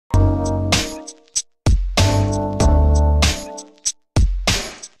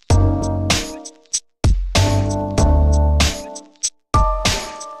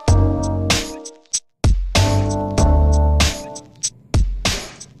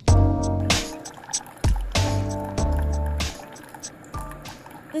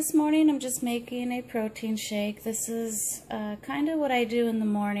This morning I'm just making a protein shake. This is kind of what I do in the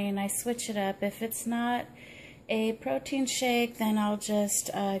morning. I switch it up. If it's not a protein shake, then I'll just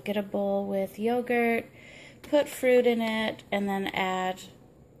get a bowl with yogurt, put fruit in it, and then add,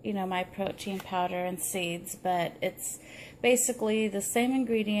 you know, my protein powder and seeds. But it's basically the same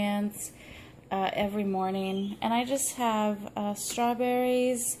ingredients every morning. And I just have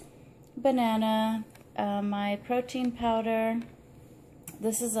strawberries, banana, my protein powder.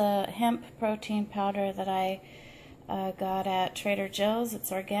 This is a hemp protein powder that I got at Trader Joe's.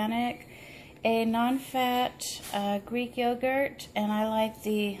 It's organic. A non-fat Greek yogurt, and I like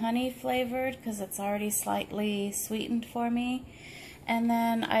the honey flavored because it's already slightly sweetened for me. And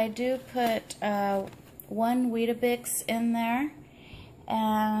then I do put 1 Weetabix in there,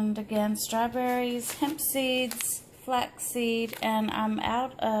 and again strawberries, hemp seeds, flaxseed, and I'm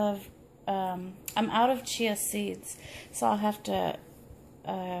out of chia seeds, so I'll have to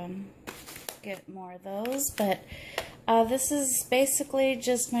get more of those. But this is basically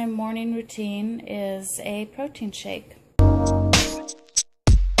just my morning routine, is a protein shake.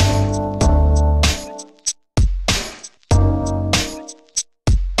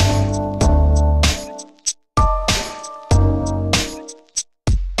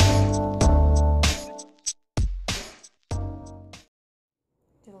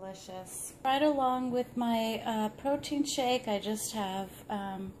 Delicious. Right along with my protein shake, I just have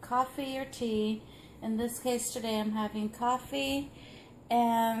coffee or tea. In this case today I'm having coffee,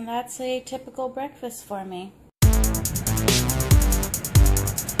 and that's a typical breakfast for me.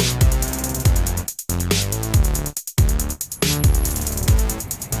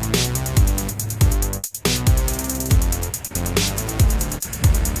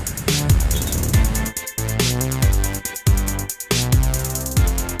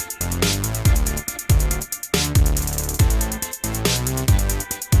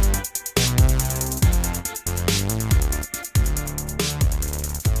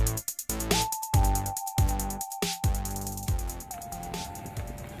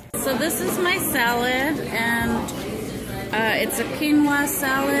 So this is my salad, and it's a quinoa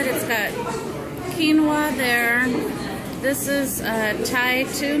salad. It's got quinoa there. This is Thai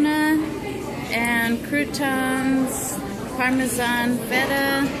tuna and croutons, Parmesan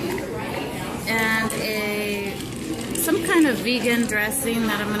feta, and some kind of vegan dressing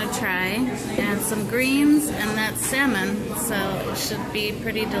that I'm gonna try, and some greens, and that's salmon. So it should be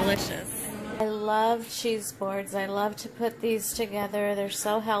pretty delicious. I love cheese boards. I love to put these together. They're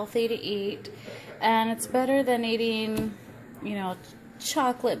so healthy to eat, and it's better than eating, you know,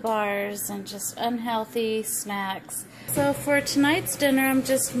 chocolate bars and just unhealthy snacks. So for tonight's dinner, I'm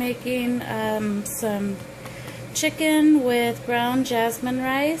just making some chicken with brown jasmine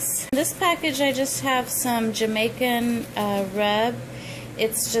rice. In this package, I just have some Jamaican rub.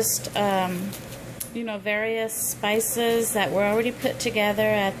 It's just you know, various spices that were already put together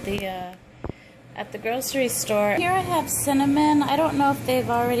at the grocery store. Here I have cinnamon. I don't know if they've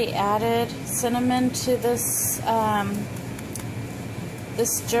already added cinnamon to this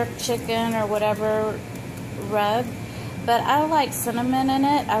this jerk chicken or whatever rub, but I like cinnamon in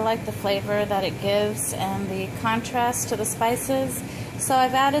it. I like the flavor that it gives and the contrast to the spices. So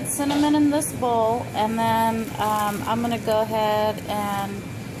I've added cinnamon in this bowl, and then I'm gonna go ahead and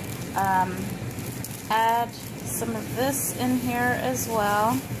add some of this in here as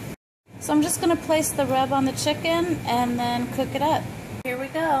well. So I'm just going to place the rub on the chicken and then cook it up. Here we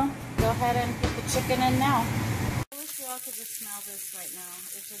go. Go ahead and put the chicken in now. I wish you all could just smell this right now.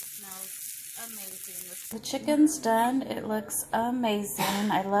 It just smells amazing. The chicken's done. It looks amazing.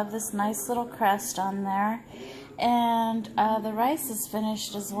 I love this nice little crust on there. And the rice is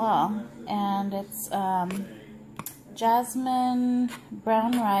finished as well. And it's jasmine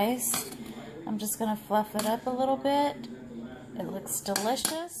brown rice. I'm just going to fluff it up a little bit. It looks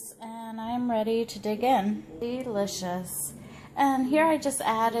delicious, and I'm ready to dig in. Delicious. And here I just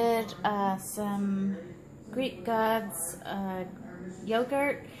added some Greek Gods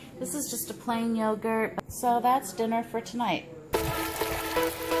yogurt. This is just a plain yogurt. So that's dinner for tonight.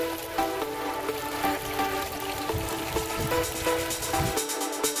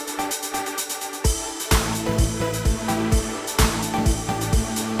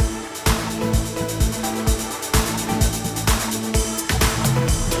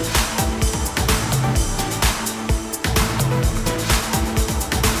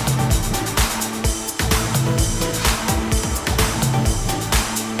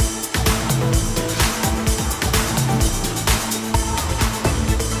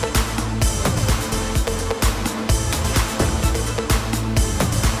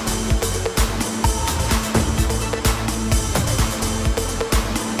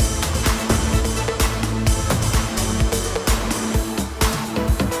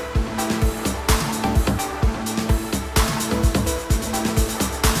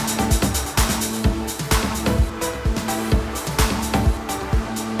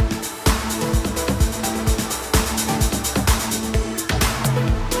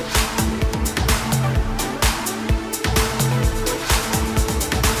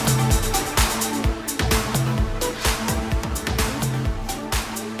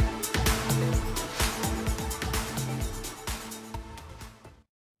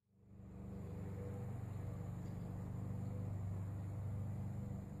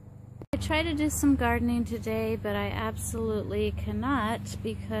 try to do some gardening today, but I absolutely cannot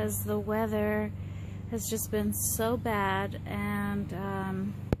because the weather has just been so bad, and I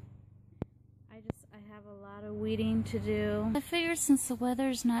have a lot of weeding to do. I figured since the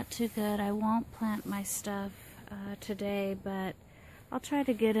weather's not too good, I won't plant my stuff today, but I'll try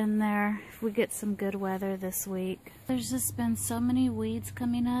to get in there if we get some good weather this week. There's just been so many weeds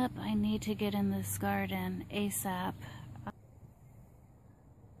coming up. I need to get in this garden ASAP.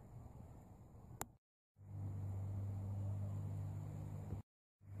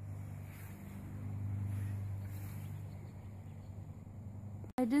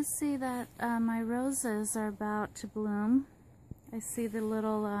 I do see that my roses are about to bloom. I see the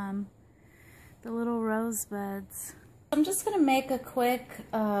little rose buds. I'm just gonna make a quick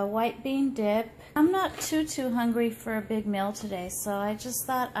white bean dip. I'm not too hungry for a big meal today, so I just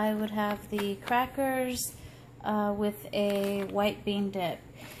thought I would have the crackers with a white bean dip.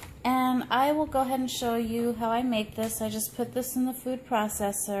 And I will go ahead and show you how I make this. I just put this in the food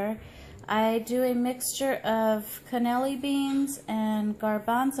processor. I do a mixture of cannelli beans and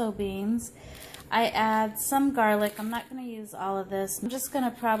garbanzo beans. I add some garlic. I'm not going to use all of this. I'm just going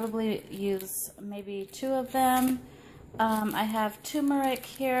to probably use maybe 2 of them. I have turmeric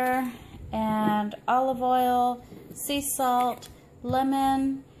here, and olive oil, sea salt,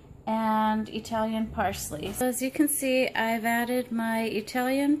 lemon, and Italian parsley. So as you can see, I've added my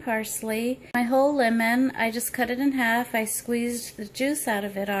Italian parsley, my whole lemon. I just cut it in half. I squeezed the juice out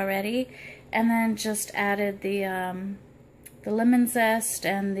of it already, and then just added the lemon zest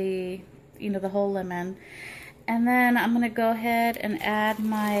and the whole lemon. And then I'm going to go ahead and add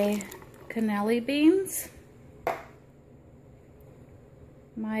my cannelli beans,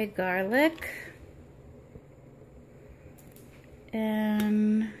 my garlic,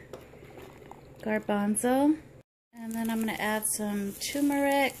 and garbanzo, and then I'm going to add some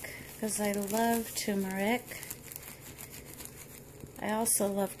turmeric because I love turmeric. I also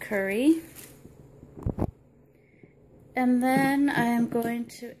love curry. And then I am going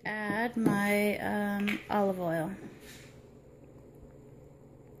to add my olive oil.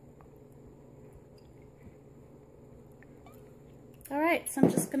 Alright, so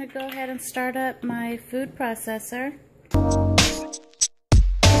I'm just going to go ahead and start up my food processor.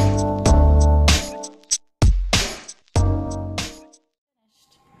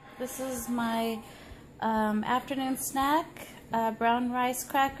 This is my afternoon snack, brown rice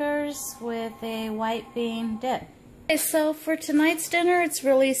crackers with a white bean dip. Okay, so for tonight's dinner, it's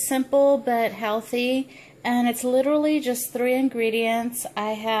really simple but healthy, and it's literally just 3 ingredients.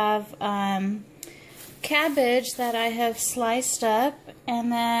 I have cabbage that I have sliced up,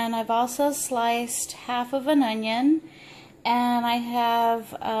 and then I've also sliced half of an onion, and I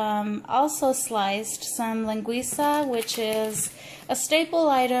have also sliced some linguiça, which is a staple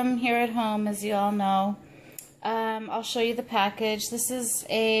item here at home, as you all know. I'll show you the package. This is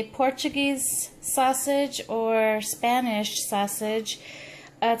a Portuguese sausage or Spanish sausage.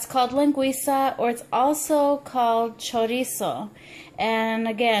 It's called linguiça, or it's also called chorizo. And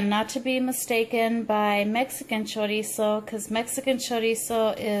again, not to be mistaken by Mexican chorizo, because Mexican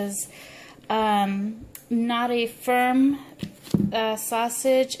chorizo is not a firm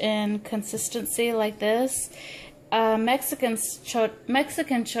sausage in consistency like this. Mexican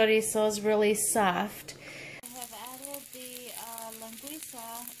chorizo is really soft. I have added the linguiça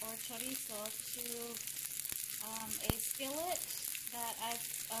or chorizo to a skillet that I've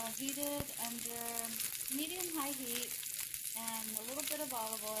heated under medium-high heat and a little bit of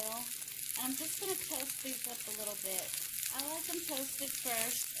olive oil. And I'm just going to toast these up a little bit. I like them toasted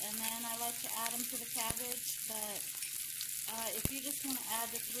first, and then I like to add them to the cabbage, but if you just want to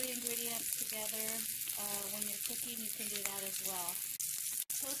add the 3 ingredients together when you're cooking, you can do that as well.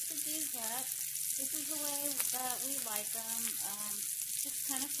 Toasted these up. This is the way that we like them.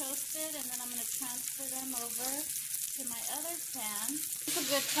 Just kind of toasted, and then I'm going to transfer them over to my other pan. It's a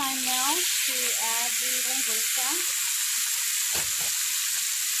good time now to add the linguiça.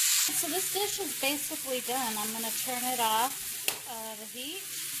 So this dish is basically done. I'm going to turn it off the heat.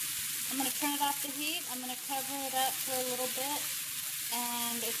 I'm going to turn it off the heat. I'm going to cover it up for a little bit,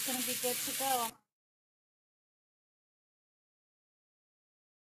 and it's going to be good to go.